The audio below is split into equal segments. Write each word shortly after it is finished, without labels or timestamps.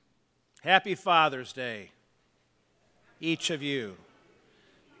Happy Father's Day, each of you.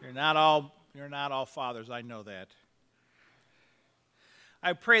 You're not all fathers, I know that.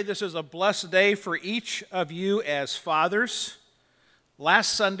 I pray this is a blessed day for each of you as fathers.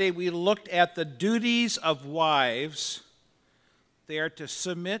 Last Sunday we looked at the duties of wives. They are to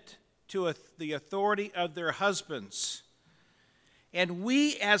submit to the authority of their husbands. And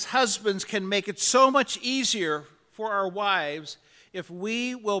we as husbands can make it so much easier for our wives if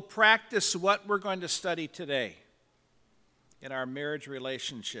we will practice what we're going to study today in our marriage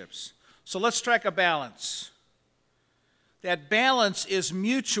relationships. So let's strike a balance. That balance is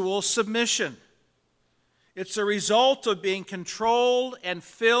mutual submission. It's a result of being controlled and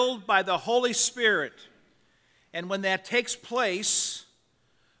filled by the Holy Spirit. And when that takes place,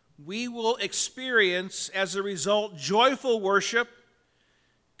 we will experience, as a result, joyful worship,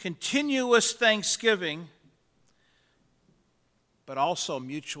 continuous thanksgiving, but also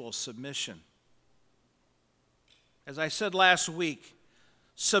mutual submission. As I said last week,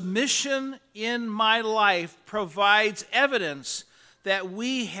 submission in my life provides evidence that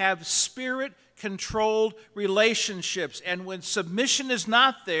we have spirit-controlled relationships. And when submission is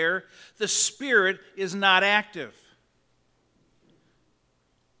not there, the spirit is not active.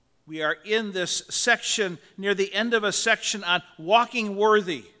 We are in this section, near the end of a section on walking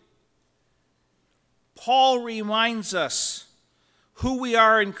worthy. Paul reminds us who we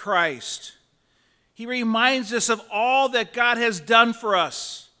are in Christ. He reminds us of all that God has done for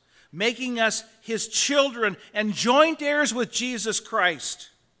us, making us his children and joint heirs with Jesus Christ.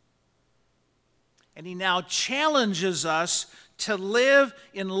 And he now challenges us to live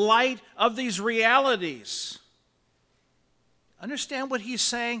in light of these realities. Understand what he's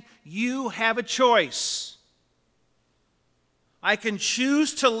saying? You have a choice. I can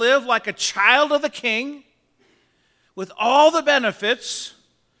choose to live like a child of the King with all the benefits,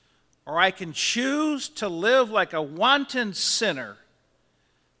 or I can choose to live like a wanton sinner.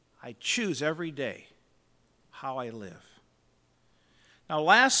 I choose every day how I live. Now,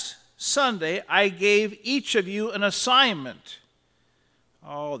 last Sunday, I gave each of you an assignment.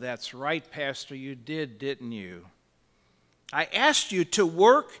 Oh, that's right, Pastor, you did, didn't you? I asked you to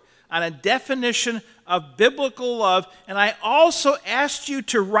work on a definition of biblical love, and I also asked you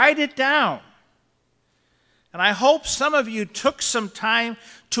to write it down. And I hope some of you took some time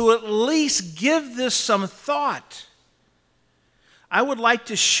to at least give this some thought. I would like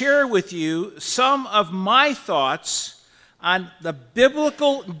to share with you some of my thoughts on the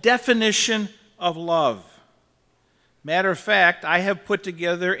biblical definition of love. Matter of fact, I have put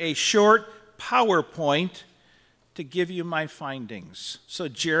together a short PowerPoint to give you my findings. So,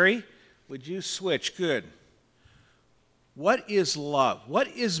 Jerry, would you switch? Good. What is love? What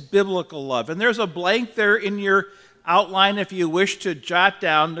is biblical love? And there's a blank there in your outline if you wish to jot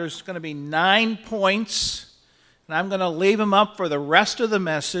down. There's going to be 9 points, and I'm going to leave them up for the rest of the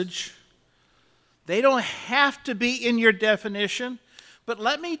message. They don't have to be in your definition, but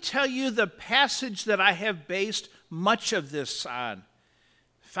let me tell you the passage that I have based much of this on.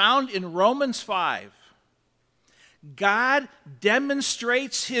 Found in Romans 5. God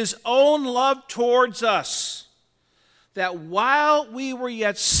demonstrates his own love towards us, that while we were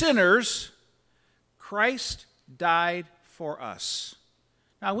yet sinners, Christ died for us.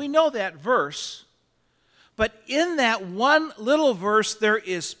 Now, we know that verse, but in that one little verse, there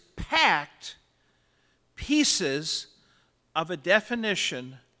is packed pieces of a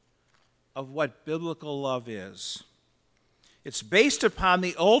definition of what biblical love is. It's based upon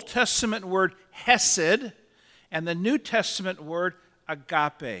the Old Testament word hesed and the New Testament word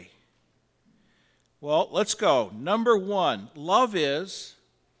agape. Well, let's go. Number 1, love is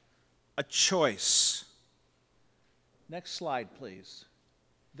a choice. Next slide, please.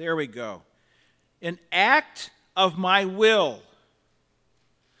 There we go. An act of my will.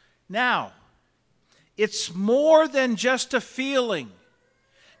 Now, it's more than just a feeling.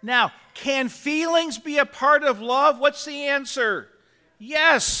 Now, can feelings be a part of love? What's the answer?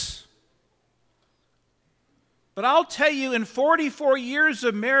 Yes. But I'll tell you, in 44 years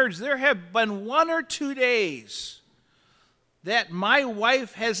of marriage, there have been 1 or 2 days that my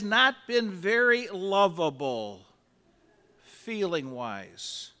wife has not been very lovable,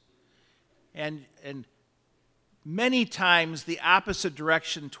 feeling-wise. And many times the opposite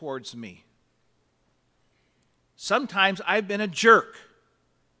direction towards me. Sometimes I've been a jerk.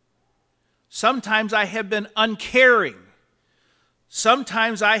 Sometimes I have been uncaring.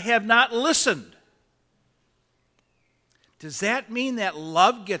 Sometimes I have not listened. Does that mean that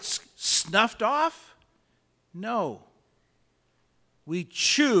love gets snuffed off? No. We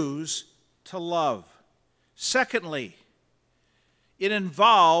choose to love. Secondly, it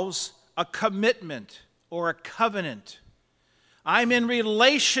involves a commitment or a covenant. I'm in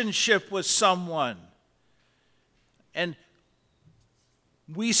relationship with someone. And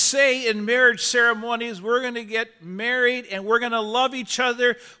we say in marriage ceremonies, we're going to get married and we're going to love each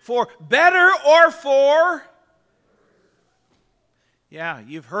other for better or for... Yeah,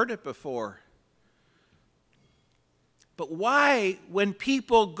 you've heard it before. But why, when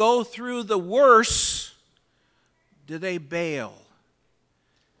people go through the worst, do they bail?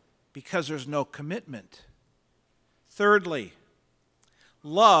 Because there's no commitment. Thirdly,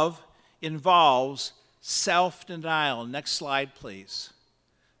 love involves self-denial. Next slide, please.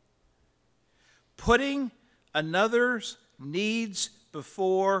 Putting another's needs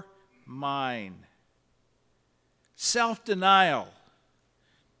before mine. Self-denial.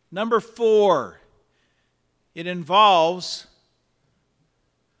 Number 4, it involves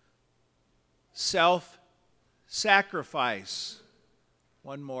self-sacrifice.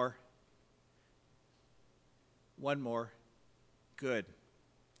 One more. Good.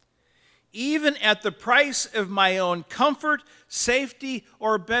 Even at the price of my own comfort, safety,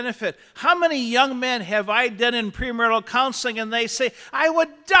 or benefit. How many young men have I done in premarital counseling and they say, I would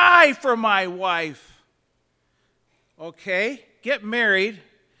die for my wife? Okay, get married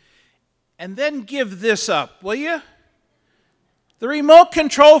and then give this up, will you? The remote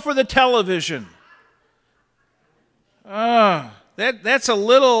control for the television. That's a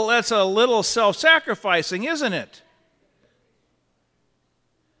little self-sacrificing, isn't it?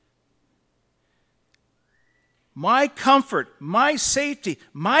 My comfort, my safety,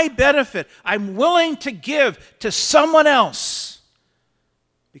 my benefit, I'm willing to give to someone else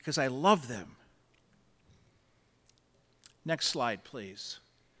because I love them. Next slide, please.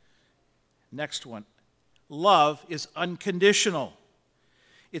 Next one. Love is unconditional.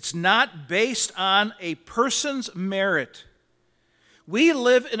 It's not based on a person's merit. We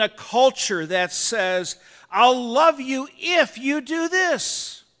live in a culture that says, I'll love you if you do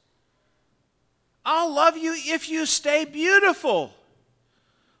this. I'll love you if you stay beautiful.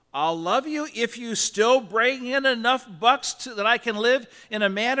 I'll love you if you still bring in enough bucks that I can live in a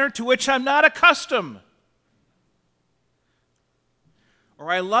manner to which I'm not accustomed.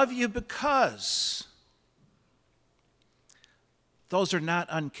 Or I love you because. Those are not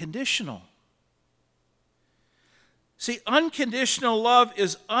unconditional. See, unconditional love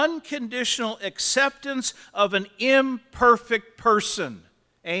is unconditional acceptance of an imperfect person.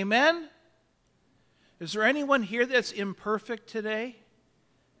 Amen? Is there anyone here that's imperfect today?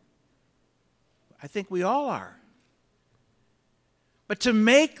 I think we all are. But to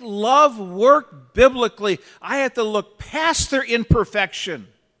make love work biblically, I have to look past their imperfection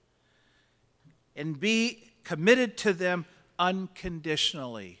and be committed to them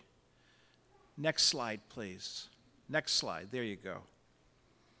unconditionally. Next slide, please. Next slide. There you go.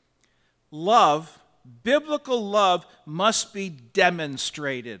 Love, biblical love, must be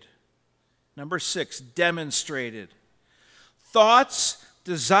demonstrated. Number 6, demonstrated. Thoughts,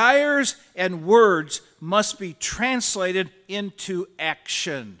 desires, and words must be translated into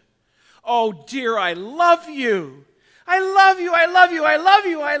action. Oh, dear, I love you. I love you, I love you, I love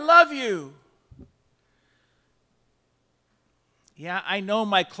you, I love you. Yeah, I know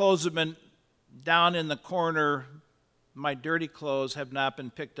my clothes have been down in the corner. My dirty clothes have not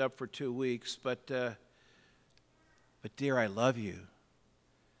been picked up for 2 weeks, but dear, I love you.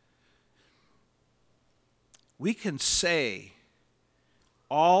 We can say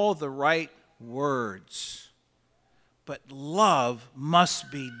all the right words, but love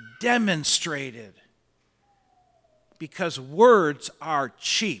must be demonstrated because words are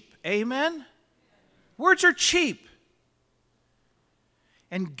cheap. Amen? Words are cheap.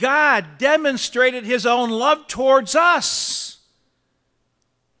 And God demonstrated his own love towards us.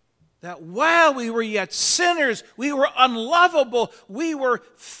 That while we were yet sinners, we were unlovable, we were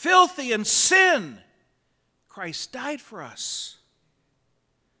filthy in sin, Christ died for us.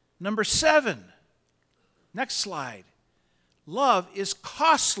 Number 7, next slide. Love is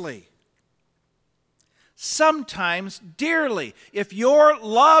costly. Sometimes dearly. If your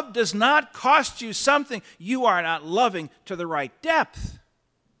love does not cost you something, you are not loving to the right depth.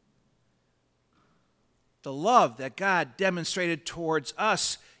 The love that God demonstrated towards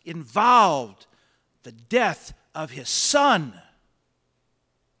us involved the death of his Son.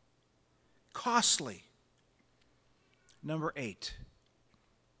 Costly. Number 8.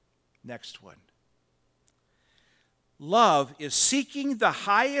 Next one. Love is seeking the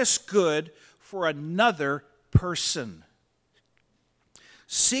highest good for another person.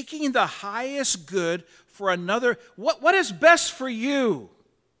 Seeking the highest good for another. What is best for you?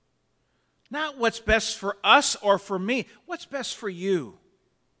 Not what's best for us or for me. What's best for you?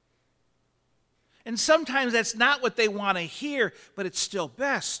 And sometimes that's not what they want to hear, but it's still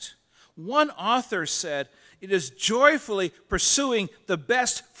best. One author said, "It is joyfully pursuing the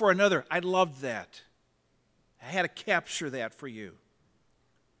best for another." I loved that. I had to capture that for you.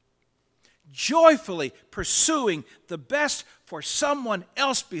 Joyfully pursuing the best for someone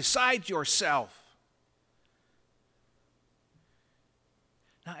else besides yourself.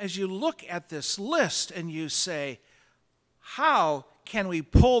 Now, as you look at this list and you say, how can we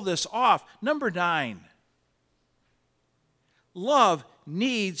pull this off? Number 9, love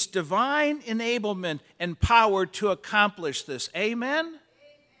needs divine enablement and power to accomplish this. Amen?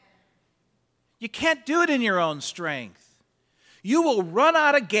 You can't do it in your own strength. You will run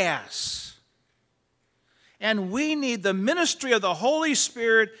out of gas. And we need the ministry of the Holy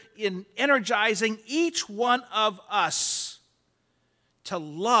Spirit in energizing each one of us to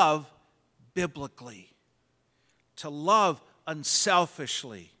love biblically, to love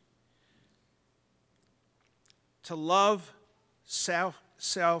unselfishly, to love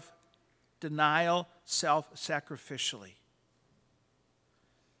self-denial, self-sacrificially.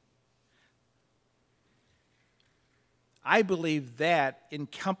 I believe that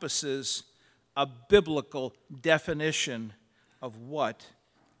encompasses a biblical definition of what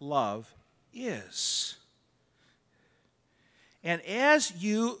love is. And as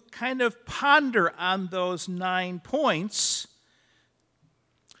you kind of ponder on those 9 points,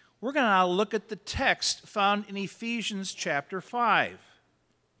 we're going to now look at the text found in Ephesians chapter 5.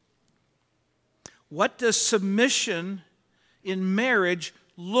 What does submission in marriage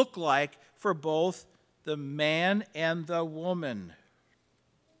look like for both the man and the woman?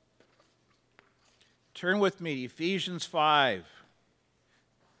 Turn with me to Ephesians 5.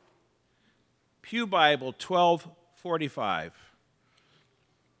 Pew Bible 1245.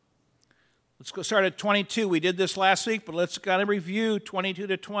 Let's go start at 22. We did this last week, but let's kind of review 22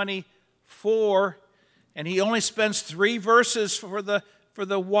 to 24. And he only spends 3 verses for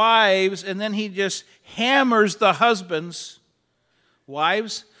the wives, and then he just hammers the husbands.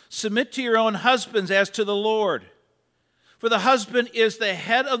 Wives, submit to your own husbands as to the Lord. For the husband is the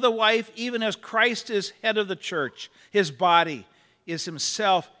head of the wife, even as Christ is head of the church. His body is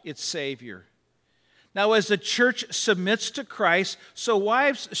himself its Savior. Now, as the church submits to Christ, so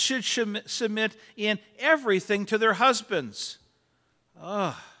wives should submit in everything to their husbands.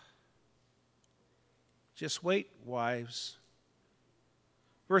 Just wait, wives.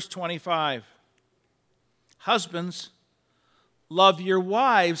 Verse 25. Husbands, love your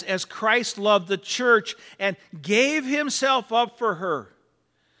wives as Christ loved the church and gave himself up for her,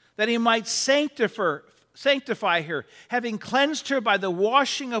 that he might sanctify her, having cleansed her by the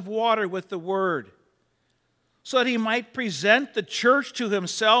washing of water with the word, so that he might present the church to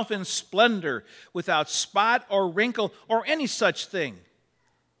himself in splendor, without spot or wrinkle or any such thing,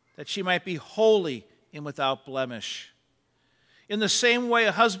 that she might be holy and without blemish. In the same way,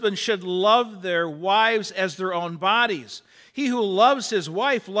 a husband should love their wives as their own bodies. He who loves his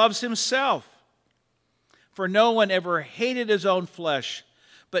wife loves himself. For no one ever hated his own flesh,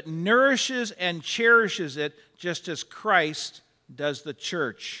 but nourishes and cherishes it, just as Christ does the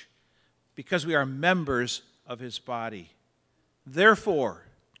church, because we are members of his body. Therefore,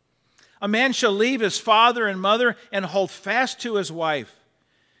 a man shall leave his father and mother and hold fast to his wife,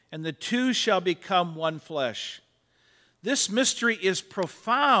 and the two shall become one flesh. This mystery is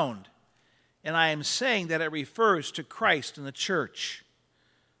profound, and I am saying that it refers to Christ and the church.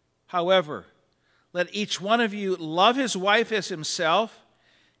 However, let each one of you love his wife as himself,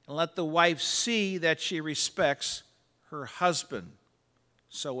 and let the wife see that she respects her husband.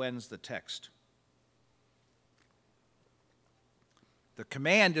 So ends the text. The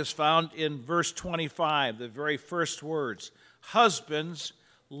command is found in verse 25, the very first words. Husbands,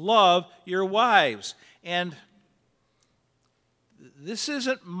 love your wives. And this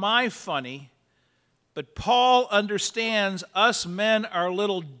isn't my funny, but Paul understands us men are a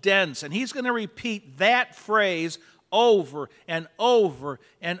little dense, and he's going to repeat that phrase over and over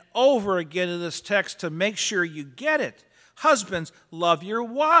and over again in this text to make sure you get it. Husbands, love your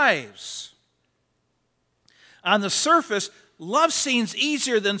wives. On the surface, love seems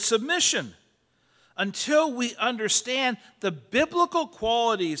easier than submission until we understand the biblical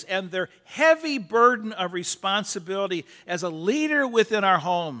qualities and their heavy burden of responsibility as a leader within our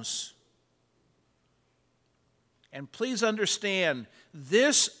homes. And please understand,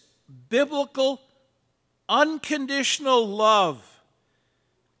 this biblical, unconditional love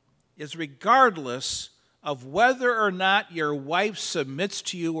is regardless of whether or not your wife submits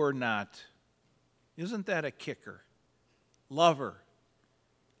to you or not. Isn't that a kicker? Love her.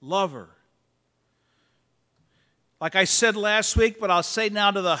 Love her. Like I said last week, but I'll say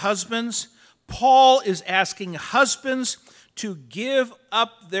now to the husbands, Paul is asking husbands to give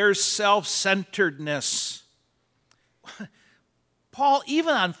up their self-centeredness. Paul,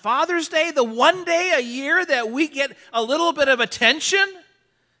 even on Father's Day, the one day a year that we get a little bit of attention?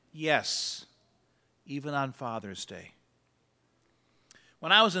 Yes, even on Father's Day.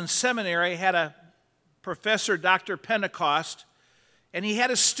 When I was in seminary, I had a professor, Dr. Pentecost, and he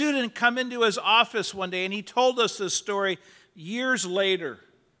had a student come into his office one day, and he told us this story years later.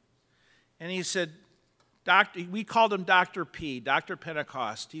 And he said, we called him Dr. P, Dr.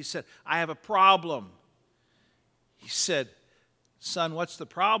 Pentecost. He said, I have a problem. He said, son, what's the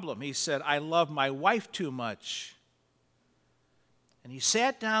problem? He said, I love my wife too much. And he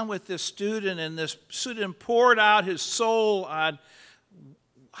sat down with this student, and this student poured out his soul on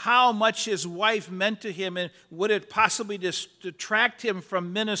how much his wife meant to him, and would it possibly detract him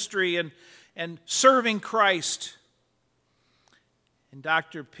from ministry and serving Christ. And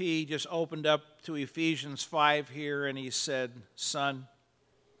Dr. P just opened up to Ephesians 5 here, and he said, son,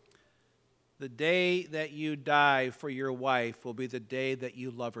 the day that you die for your wife will be the day that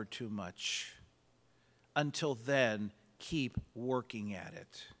you love her too much. Until then, keep working at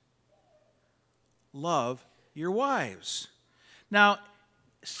it. Love your wives. Now,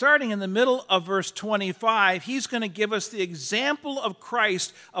 starting in the middle of verse 25, he's going to give us the example of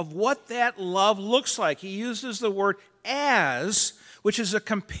Christ of what that love looks like. He uses the word as, which is a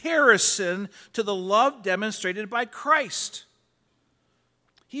comparison to the love demonstrated by Christ.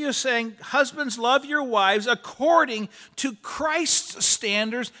 He is saying, husbands, love your wives according to Christ's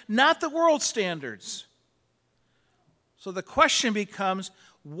standards, not the world's standards. So the question becomes,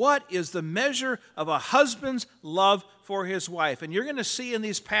 what is the measure of a husband's love for his wife? And you're going to see in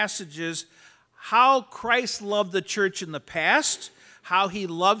these passages how Christ loved the church in the past, how he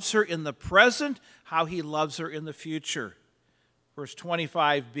loves her in the present, how he loves her in the future. Verse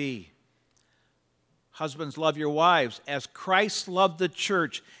 25b, husbands, love your wives as Christ loved the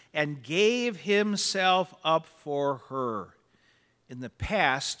church and gave himself up for her. In the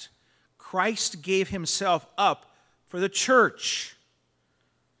past, Christ gave himself up for the church.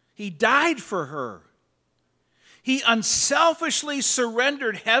 He died for her. He unselfishly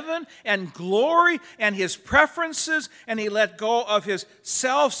surrendered heaven and glory and his preferences, and he let go of his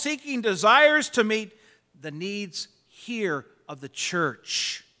self-seeking desires to meet the needs here of the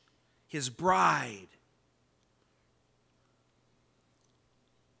church, his bride.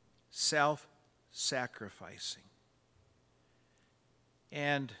 Self-sacrificing.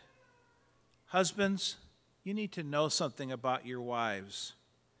 And husbands, you need to know something about your wives.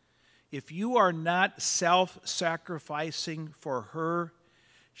 If you are not self-sacrificing for her,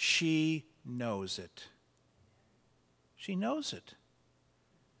 she knows it. She knows it.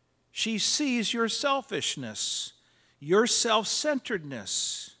 She sees your selfishness, your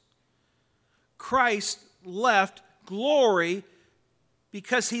self-centeredness. Christ left glory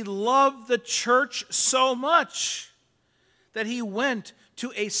because he loved the church so much that he went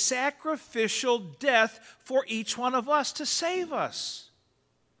to a sacrificial death for each one of us to save us.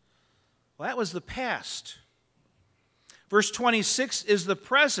 Well, that was the past. Verse 26 is the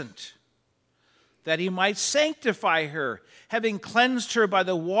present, that he might sanctify her, having cleansed her by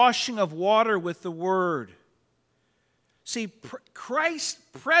the washing of water with the word. See, Christ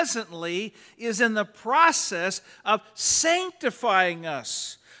presently is in the process of sanctifying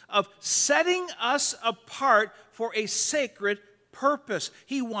us, of setting us apart for a sacred purpose.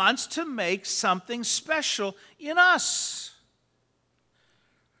 He wants to make something special in us.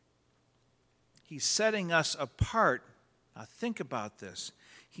 He's setting us apart. Now think about this.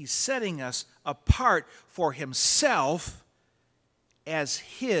 He's setting us apart for himself as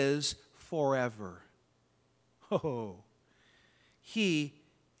his forever. Oh, he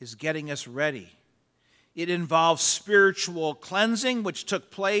is getting us ready. It involves spiritual cleansing, which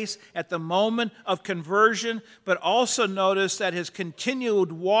took place at the moment of conversion, but also notice that his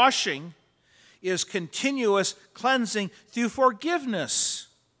continued washing is continuous cleansing through forgiveness.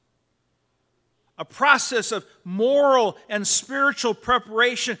 A process of moral and spiritual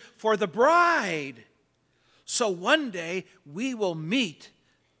preparation for the bride. So one day we will meet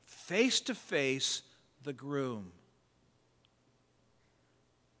face to face the groom.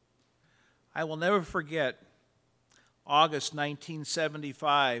 I will never forget August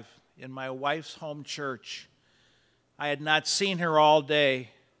 1975 in my wife's home church. I had not seen her all day,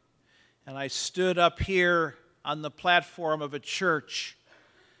 and I stood up here on the platform of a church,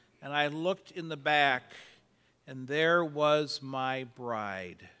 and I looked in the back, and there was my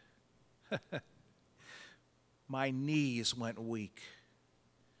bride. My knees went weak.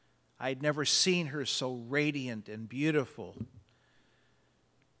 I'd never seen her so radiant and beautiful.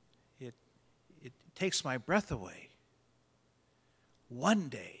 it takes my breath away. One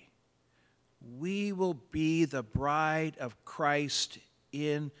day, we will be the bride of Christ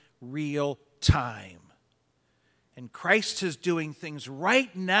in real time. And Christ is doing things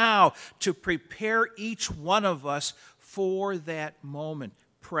right now to prepare each one of us for that moment,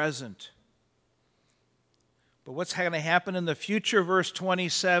 present. But what's going to happen in the future, verse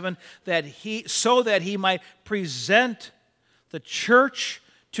 27, so that he might present the church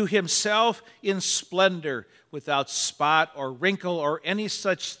to himself in splendor, without spot or wrinkle or any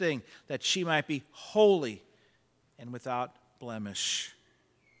such thing, that she might be holy and without blemish.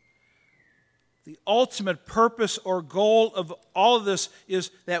 The ultimate purpose or goal of all of this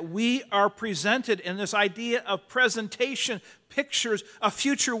is that we are presented, and this idea of presentation pictures a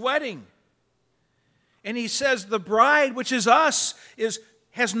future wedding. And he says the bride, which is us,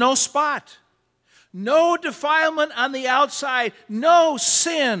 has no spot, no defilement on the outside, no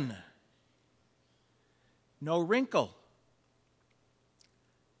sin, no wrinkle,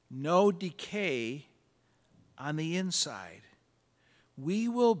 no decay on the inside. We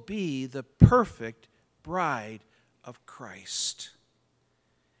will be the perfect bride of Christ.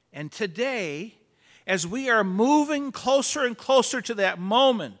 And today, as we are moving closer and closer to that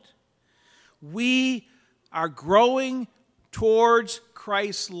moment, we are growing towards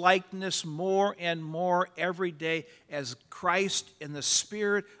Christ's likeness more and more every day as Christ and the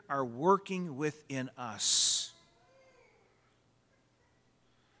Spirit are working within us.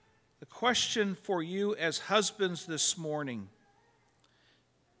 The question for you as husbands this morning: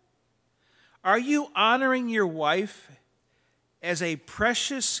 are you honoring your wife as a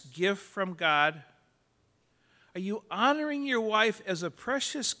precious gift from God? Are you honoring your wife as a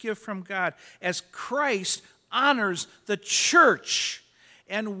precious gift from God, as Christ honors the church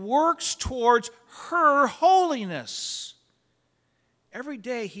and works towards her holiness? Every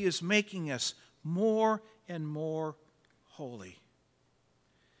day he is making us more and more holy.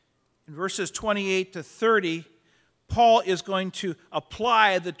 In verses 28 to 30, Paul is going to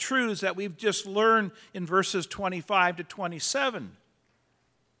apply the truths that we've just learned in verses 25 to 27.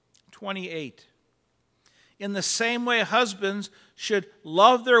 28. In the same way, husbands should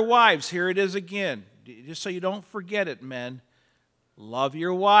love their wives. Here it is again. Just so you don't forget it, men. Love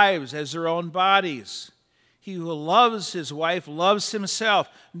your wives as their own bodies. He who loves his wife loves himself.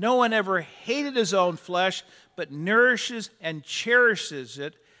 No one ever hated his own flesh, but nourishes and cherishes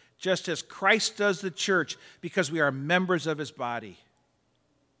it, just as Christ does the church, because we are members of his body.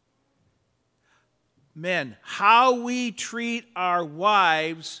 Men, how we treat our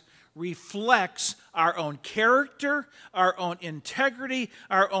wives reflects our own character, our own integrity,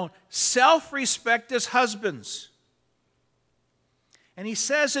 our own self-respect as husbands. And he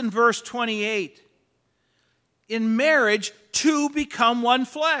says in verse 28, in marriage, two become one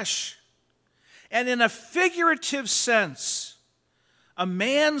flesh. And in a figurative sense, a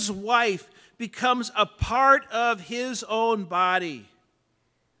man's wife becomes a part of his own body.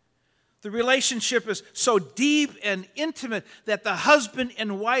 The relationship is so deep and intimate that the husband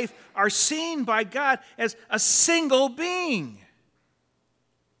and wife are seen by God as a single being.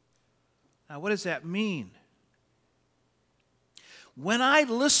 Now, what does that mean? When I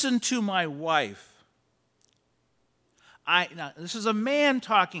listen to my wife, now this is a man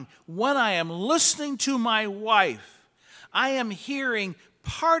talking. When I am listening to my wife, I am hearing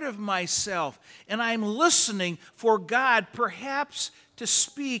part of myself, and I'm listening for God perhaps to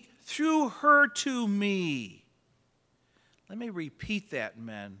speak through her to me. Let me repeat that,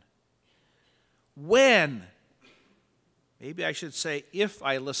 men. When, maybe I should say if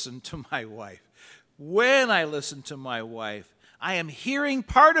I listen to my wife, when I listen to my wife, I am hearing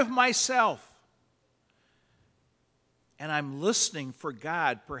part of myself. And I'm listening for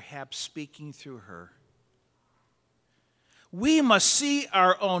God perhaps speaking through her. We must see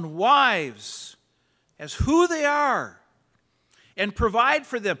our own wives as who they are and provide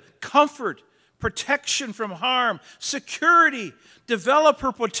for them comfort, protection from harm, security, develop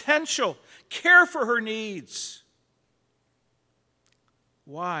her potential, care for her needs.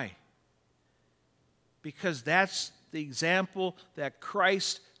 Why? Because that's the example that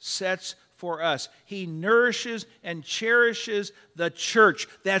Christ sets for us. He nourishes and cherishes the church.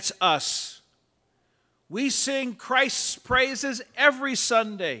 That's us. We sing Christ's praises every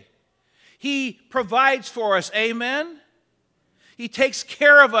Sunday. He provides for us. Amen? He takes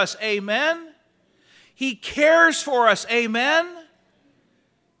care of us. Amen? He cares for us. Amen?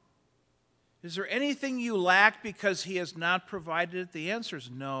 Is there anything you lack because he has not provided it? The answer is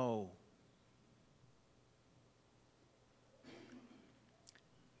no.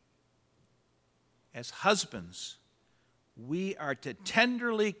 As husbands, We are to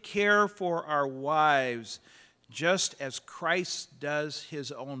tenderly care for our wives just as Christ does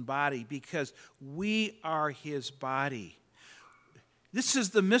his own body, because we are his body. This is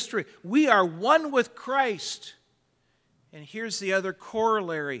the mystery. We are one with Christ. And here's the other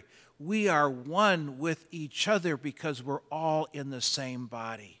corollary. We are one with each other because we're all in the same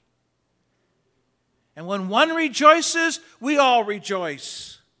body. And when one rejoices, we all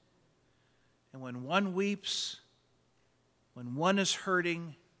rejoice. And when one weeps, when one is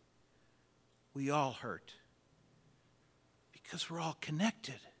hurting, we all hurt. Because we're all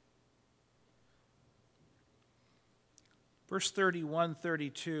connected. Verse 31,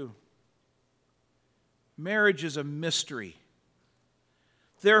 32. Marriage is a mystery.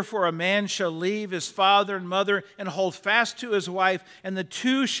 Therefore a man shall leave his father and mother and hold fast to his wife, and the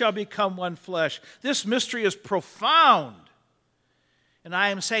two shall become one flesh. This mystery is profound. And I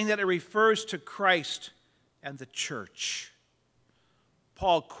am saying that it refers to Christ and the church.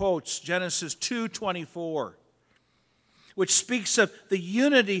 Paul quotes Genesis 2:24, which speaks of the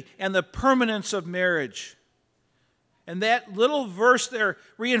unity and the permanence of marriage. And that little verse there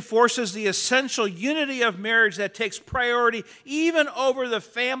reinforces the essential unity of marriage that takes priority even over the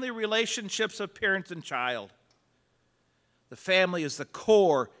family relationships of parent and child. The family is the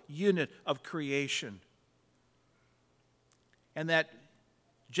core unit of creation. And that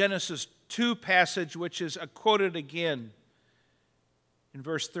Genesis 2 passage, which is quoted again in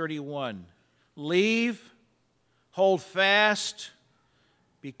verse 31, leave, hold fast,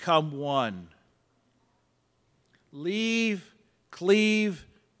 become one. Leave, cleave,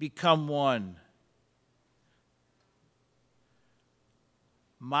 become one.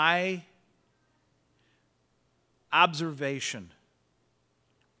 My observation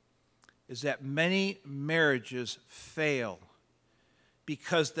is that many marriages fail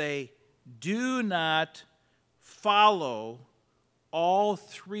because they do not follow all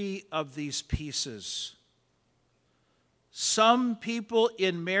three of these pieces. Some people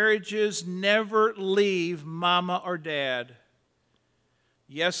in marriages never leave mama or dad.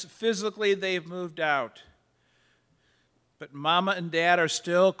 Yes, physically they've moved out, but mama and dad are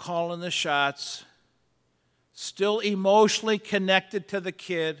still calling the shots, still emotionally connected to the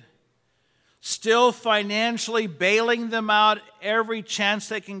kid, still financially bailing them out every chance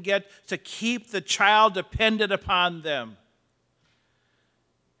they can get to keep the child dependent upon them.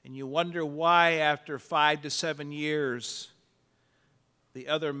 And you wonder why, after 5 to 7 years, the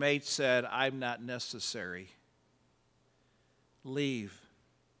other mate said, I'm not necessary. Leave.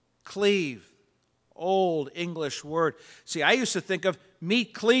 Cleave. Old English word. See, I used to think of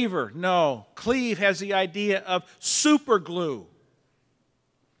meat cleaver. No, cleave has the idea of super glue.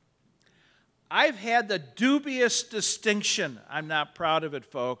 I've had the dubious distinction, I'm not proud of it,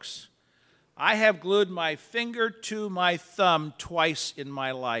 folks. I have glued my finger to my thumb twice in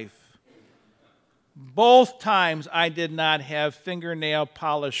my life. Both times I did not have fingernail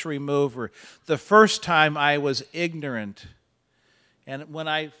polish remover. The first time I was ignorant. And when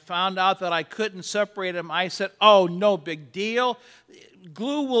I found out that I couldn't separate them, I said, oh, no big deal.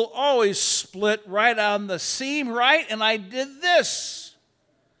 Glue will always split right on the seam, right? And I did this.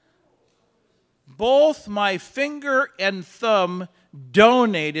 Both my finger and thumb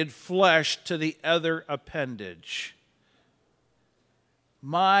donated flesh to the other appendage.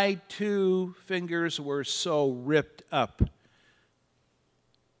 My 2 fingers were so ripped up.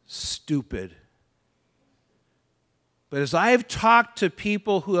 Stupid. But as I have talked to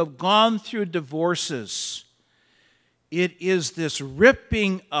people who have gone through divorces, it is this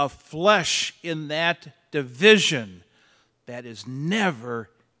ripping of flesh in that division that is never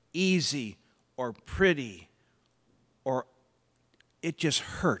easy or pretty, or it just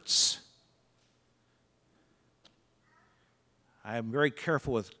hurts. I am very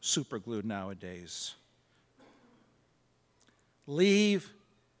careful with super glue nowadays. Leave,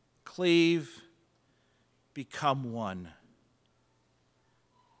 cleave, become one.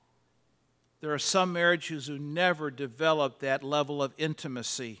 There are some marriages who never develop that level of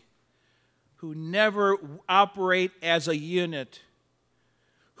intimacy, who never operate as a unit,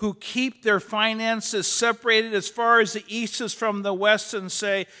 who keep their finances separated as far as the east is from the west and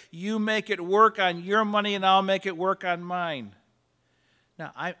say, you make it work on your money and I'll make it work on mine.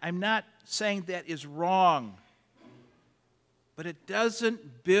 Now, I'm not saying that is wrong, but it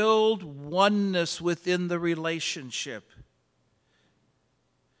doesn't build oneness within the relationship.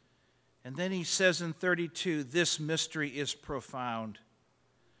 And then he says in 32, this mystery is profound.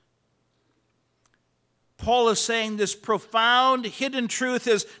 Paul is saying this profound hidden truth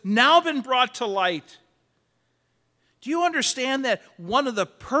has now been brought to light. Do you understand that one of the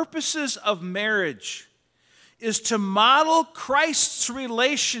purposes of marriage is to model Christ's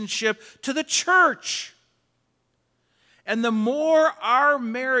relationship to the church. And the more our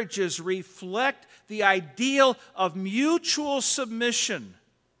marriages reflect the ideal of mutual submission,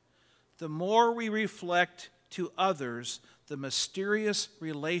 the more we reflect to others the mysterious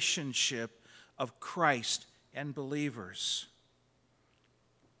relationship of Christ and believers.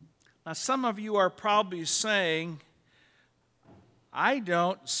 Now, some of you are probably saying, I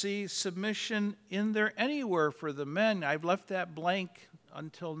don't see submission in there anywhere for the men. I've left that blank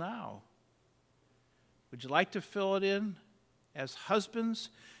until now. Would you like to fill it in? As husbands,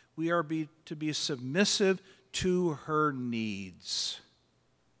 we are to be submissive to her needs.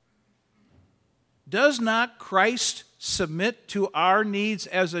 Does not Christ submit to our needs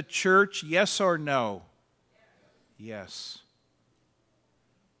as a church, yes or no? Yes.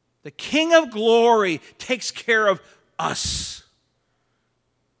 The King of Glory takes care of us.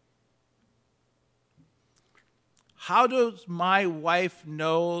 How does my wife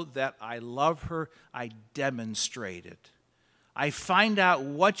know that I love her? I demonstrate it. I find out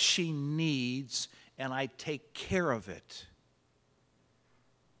what she needs and I take care of it.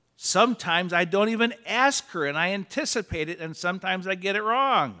 Sometimes I don't even ask her and I anticipate it, and sometimes I get it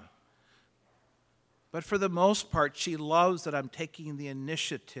wrong. But for the most part, she loves that I'm taking the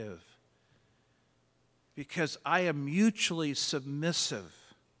initiative because I am mutually submissive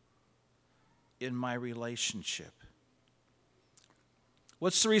in my relationship.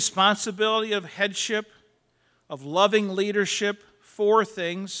 What's the responsibility of headship, of loving leadership? 4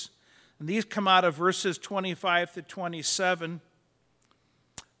 things. And these come out of verses 25 to 27.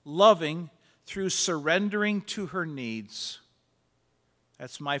 Loving through surrendering to her needs.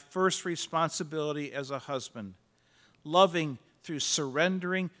 That's my first responsibility as a husband. Loving through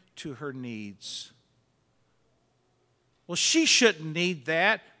surrendering to her needs. Well, she shouldn't need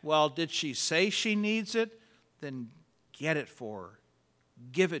that. Well, did she say she needs it? Then get it for her.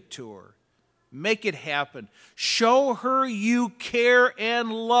 Give it to her. Make it happen. Show her you care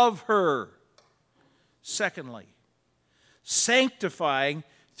and love her. Secondly, sanctifying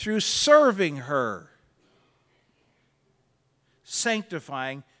through serving her.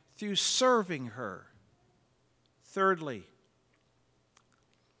 Sanctifying through serving her. Thirdly,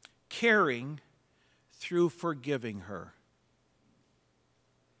 caring through forgiving her.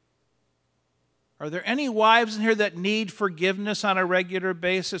 Are there any wives in here that need forgiveness on a regular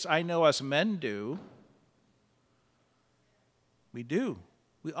basis? I know us men do. We do.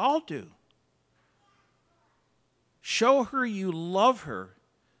 We all do. Show her you love her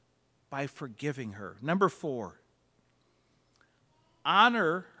by forgiving her. Number 4,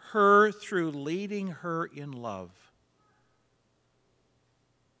 honor her through leading her in love.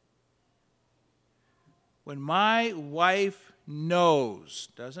 When my wife knows,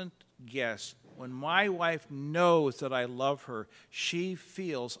 doesn't guess, when my wife knows that I love her, she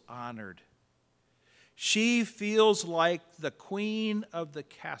feels honored. She feels like the queen of the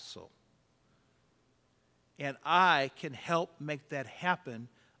castle. And I can help make that happen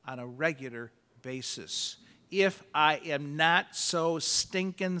on a regular basis if I am not so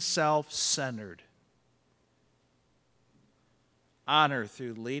stinking self-centered. Honor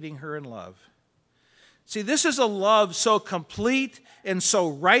through leading her in love. See, this is a love so complete and so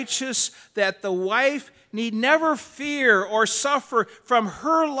righteous that the wife need never fear or suffer from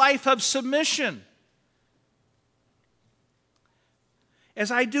her life of submission.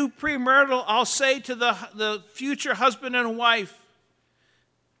 As I do premarital, I'll say to the future husband and wife,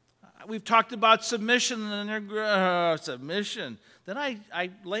 we've talked about submission, and they're submission. Then I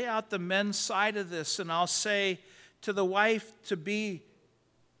lay out the men's side of this, and I'll say to the wife to be,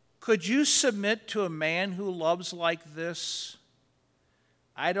 could you submit to a man who loves like this?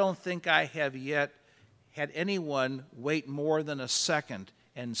 I don't think I have yet had anyone wait more than a second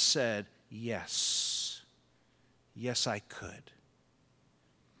and said, yes. Yes, I could.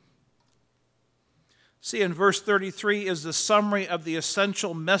 See, in verse 33 is the summary of the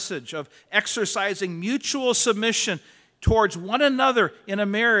essential message of exercising mutual submission towards one another in a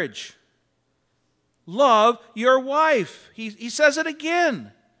marriage. Love your wife. He says it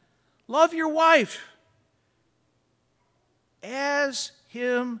again. Love your wife as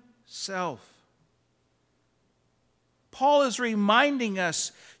himself. Paul is reminding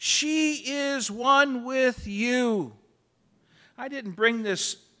us, she is one with you. I didn't bring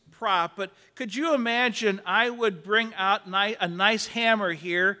this prop, but could you imagine I would bring out a nice hammer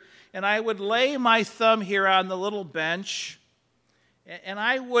here, and I would lay my thumb here on the little bench, and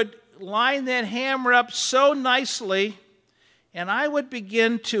I would line that hammer up so nicely, and I would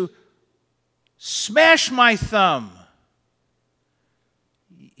begin to smash my thumb.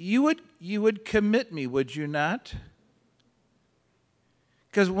 You would you would commit me, would you not?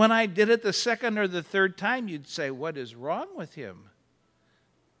 Because when I did it the second or the third time, you'd say, what is wrong with him?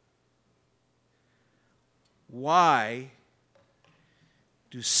 Why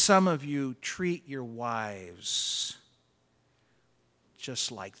do some of you treat your wives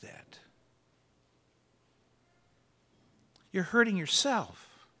just like that? You're hurting yourself.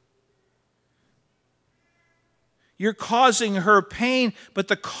 You're causing her pain, but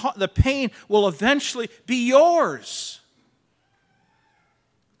the pain will eventually be yours.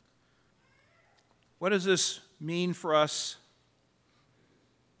 What does this mean for us?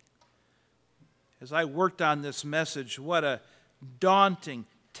 As I worked on this message, what a daunting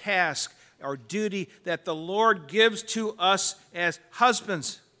task or duty that the Lord gives to us as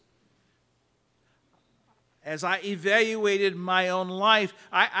husbands. As I evaluated my own life,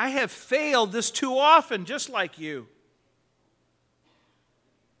 I have failed this too often, just like you.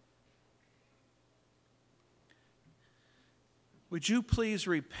 Would you please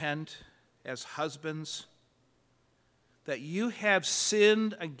repent as husbands that you have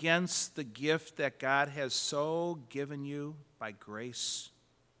sinned against the gift that God has so given you by grace,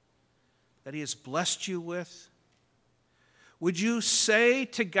 that He has blessed you with? Would you say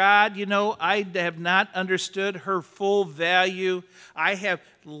to God, I have not understood her full value. I have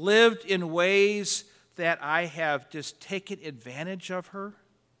lived in ways that I have just taken advantage of her?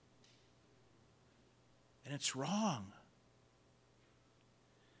 And it's wrong.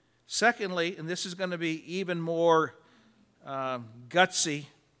 Secondly, and this is going to be even more gutsy,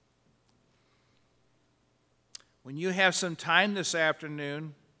 when you have some time this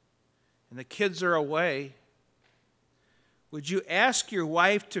afternoon and the kids are away, would you ask your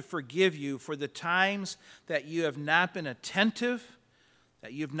wife to forgive you for the times that you have not been attentive,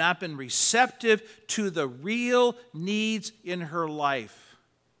 that you have not been receptive to the real needs in her life?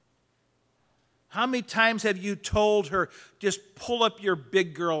 How many times have you told her, just pull up your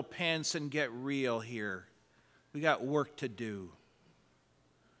big girl pants and get real here? We got work to do.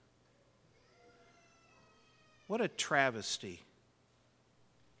 What a travesty.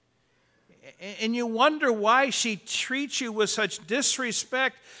 And you wonder why she treats you with such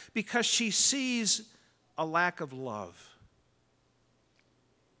disrespect, because she sees a lack of love.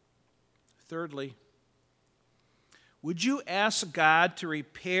 Thirdly, would you ask God to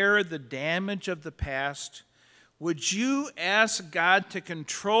repair the damage of the past? Would you ask God to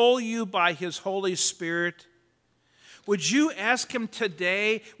control you by His Holy Spirit? Would you ask Him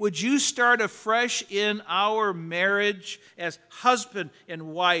today, would you start afresh in our marriage as husband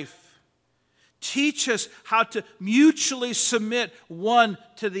and wife? Teach us how to mutually submit one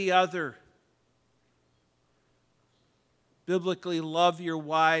to the other. Biblically, love your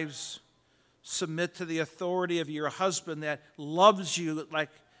wives. Submit to the authority of your husband that loves you like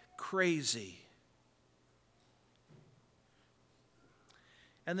crazy.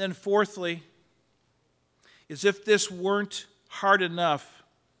 And then fourthly, as if this weren't hard enough,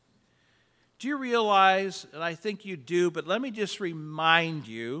 do you realize, and I think you do, but let me just remind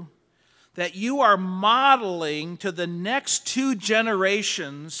you, that you are modeling to the next 2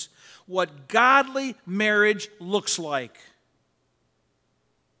 generations what godly marriage looks like.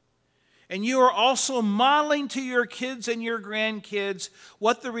 And you are also modeling to your kids and your grandkids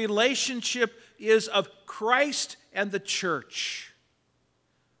what the relationship is of Christ and the church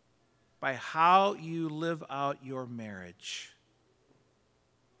by how you live out your marriage.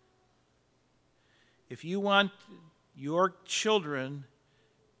 If you want your children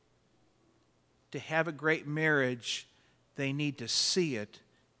to have a great marriage, they need to see it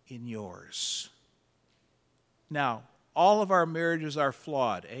in yours. Now, all of our marriages are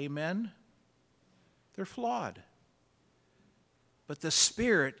flawed. Amen? They're flawed. But the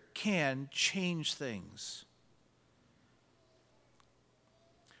Spirit can change things.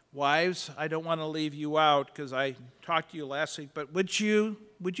 Wives, I don't want to leave you out because I talked to you last week, but would you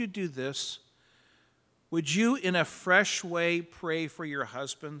do this? Would you, in a fresh way, pray for your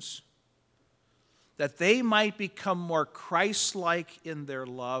husbands? That they might become more Christ-like in their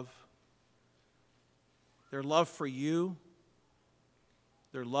love for you,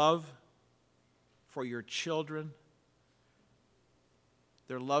 their love for your children,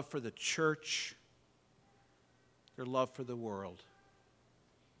 their love for the church, their love for the world.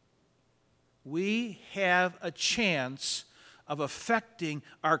 We have a chance of affecting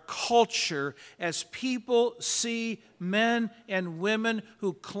our culture as people see men and women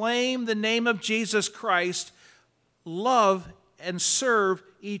who claim the name of Jesus Christ love and serve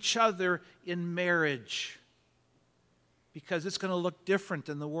each other in marriage, because it's going to look different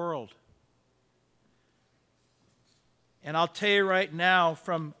in the world. And I'll tell you right now,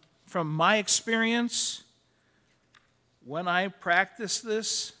 from from my experience, when I practice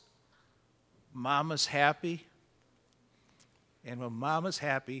this, Mama's happy. And when Mama's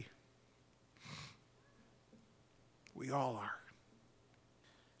happy, we all are.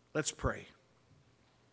 Let's pray.